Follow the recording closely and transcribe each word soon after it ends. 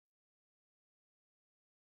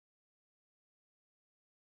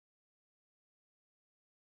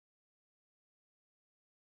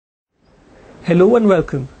Hello and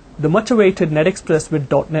welcome. The much-awaited NetExpress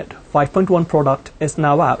with .NET 5.1 product is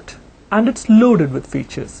now out, and it's loaded with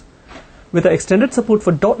features. With the extended support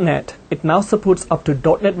for .NET, it now supports up to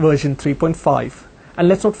 .NET version 3.5. And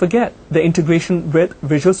let's not forget the integration with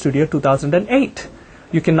Visual Studio 2008.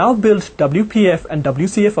 You can now build WPF and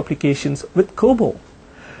WCF applications with COBOL.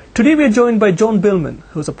 Today we are joined by John Billman,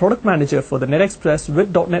 who's a product manager for the NetExpress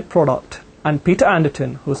with .NET product, and Peter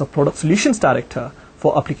Anderton, who's a product solutions director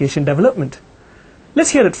for application development.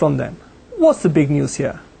 Let's hear it from them. What's the big news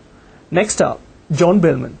here? Next up, John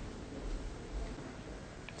Billman.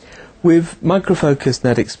 With Micro Focus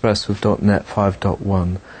NetExpress with .NET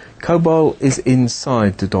 5.1, COBOL is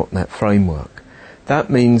inside the .NET framework. That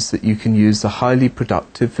means that you can use the highly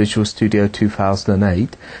productive Visual Studio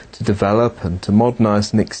 2008 to develop and to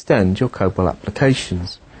modernize and extend your COBOL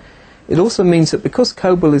applications. It also means that because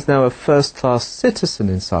COBOL is now a first-class citizen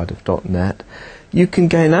inside of .NET, you can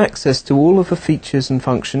gain access to all of the features and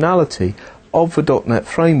functionality of the .NET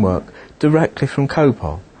framework directly from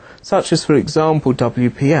COBOL, such as, for example,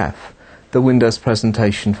 WPF, the Windows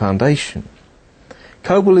Presentation Foundation.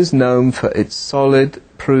 COBOL is known for its solid,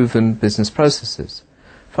 proven business processes,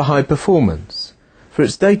 for high performance, for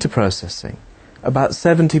its data processing. About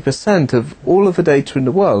 70% of all of the data in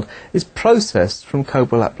the world is processed from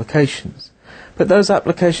COBOL applications. But those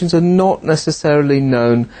applications are not necessarily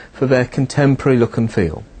known for their contemporary look and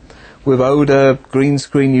feel, with older green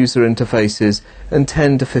screen user interfaces and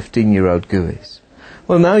 10 to 15-year-old GUIs.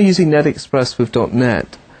 Well, now using NetExpress with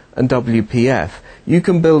 .NET and WPF, you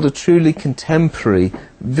can build a truly contemporary,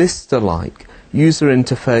 Vista-like user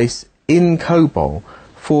interface in COBOL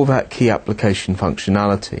for that key application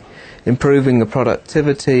functionality, improving the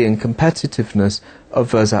productivity and competitiveness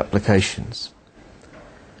of those applications.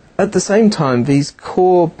 At the same time, these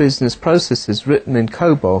core business processes written in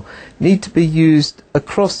COBOL need to be used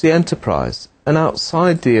across the enterprise and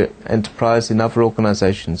outside the enterprise in other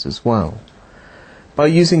organizations as well. By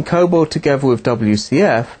using COBOL together with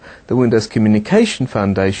WCF, the Windows Communication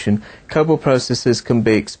Foundation, COBOL processes can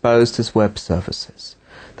be exposed as web services.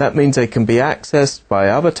 That means they can be accessed by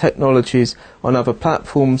other technologies on other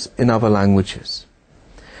platforms in other languages.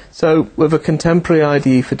 So, with a contemporary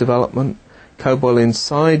IDE for development, COBOL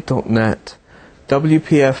inside .NET,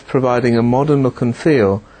 WPF providing a modern look and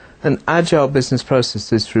feel, and agile business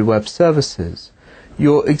processes through web services,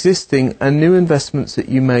 your existing and new investments that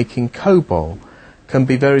you make in COBOL can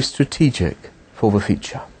be very strategic for the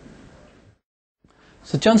future.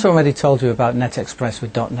 So John's already told you about NetExpress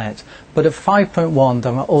with .NET, but at 5.1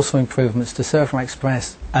 there are also improvements to Server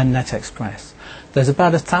Express and NetExpress. There's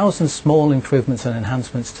about 1,000 small improvements and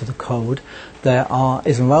enhancements to the code. There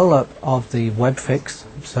is a roll-up of the web fix,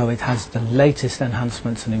 so it has the latest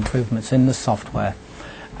enhancements and improvements in the software.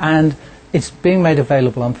 And it's being made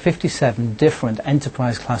available on 57 different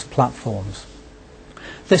enterprise-class platforms.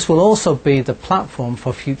 This will also be the platform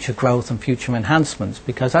for future growth and future enhancements,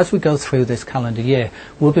 because as we go through this calendar year,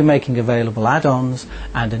 we'll be making available add-ons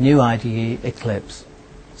and a new IDE, Eclipse.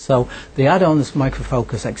 So the add-ons Micro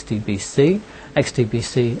Focus XDBC.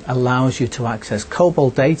 XDBC allows you to access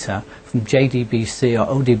COBOL data from JDBC or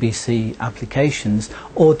ODBC applications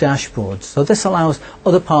or dashboards. So this allows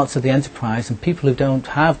other parts of the enterprise and people who don't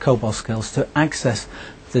have COBOL skills to access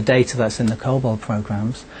the data that's in the COBOL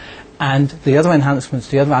programs. And the other enhancements,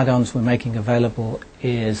 the other add-ons we're making available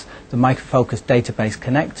is the Micro Focus database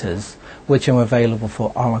connectors, which are available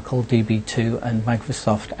for Oracle, DB2 and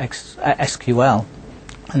Microsoft SQL.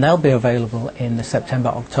 And they'll be available in the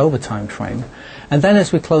September-October timeframe. And then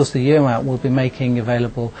as we close the year out, we'll be making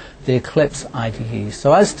available the Eclipse IDE.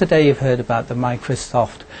 So as today you've heard about the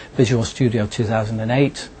Microsoft Visual Studio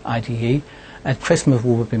 2008 IDE, at Christmas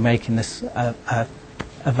we will be making this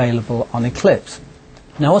available on Eclipse.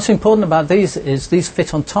 Now what's important about these is these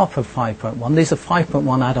fit on top of 5.1. These are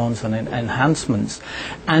 5.1 add-ons and enhancements,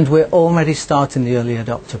 and we're already starting the early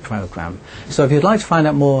adopter program. So if you'd like to find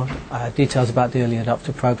out more details about the early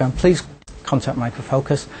adopter program, please contact Micro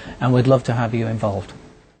Focus and we'd love to have you involved.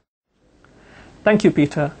 Thank you,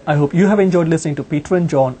 Peter. I hope you have enjoyed listening to Peter and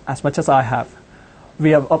John as much as I have.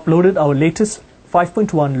 We have uploaded our latest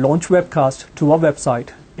 5.1 launch webcast to our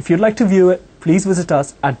website. If you'd like to view it, please visit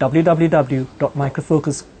us at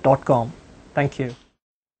www.microfocus.com. Thank you.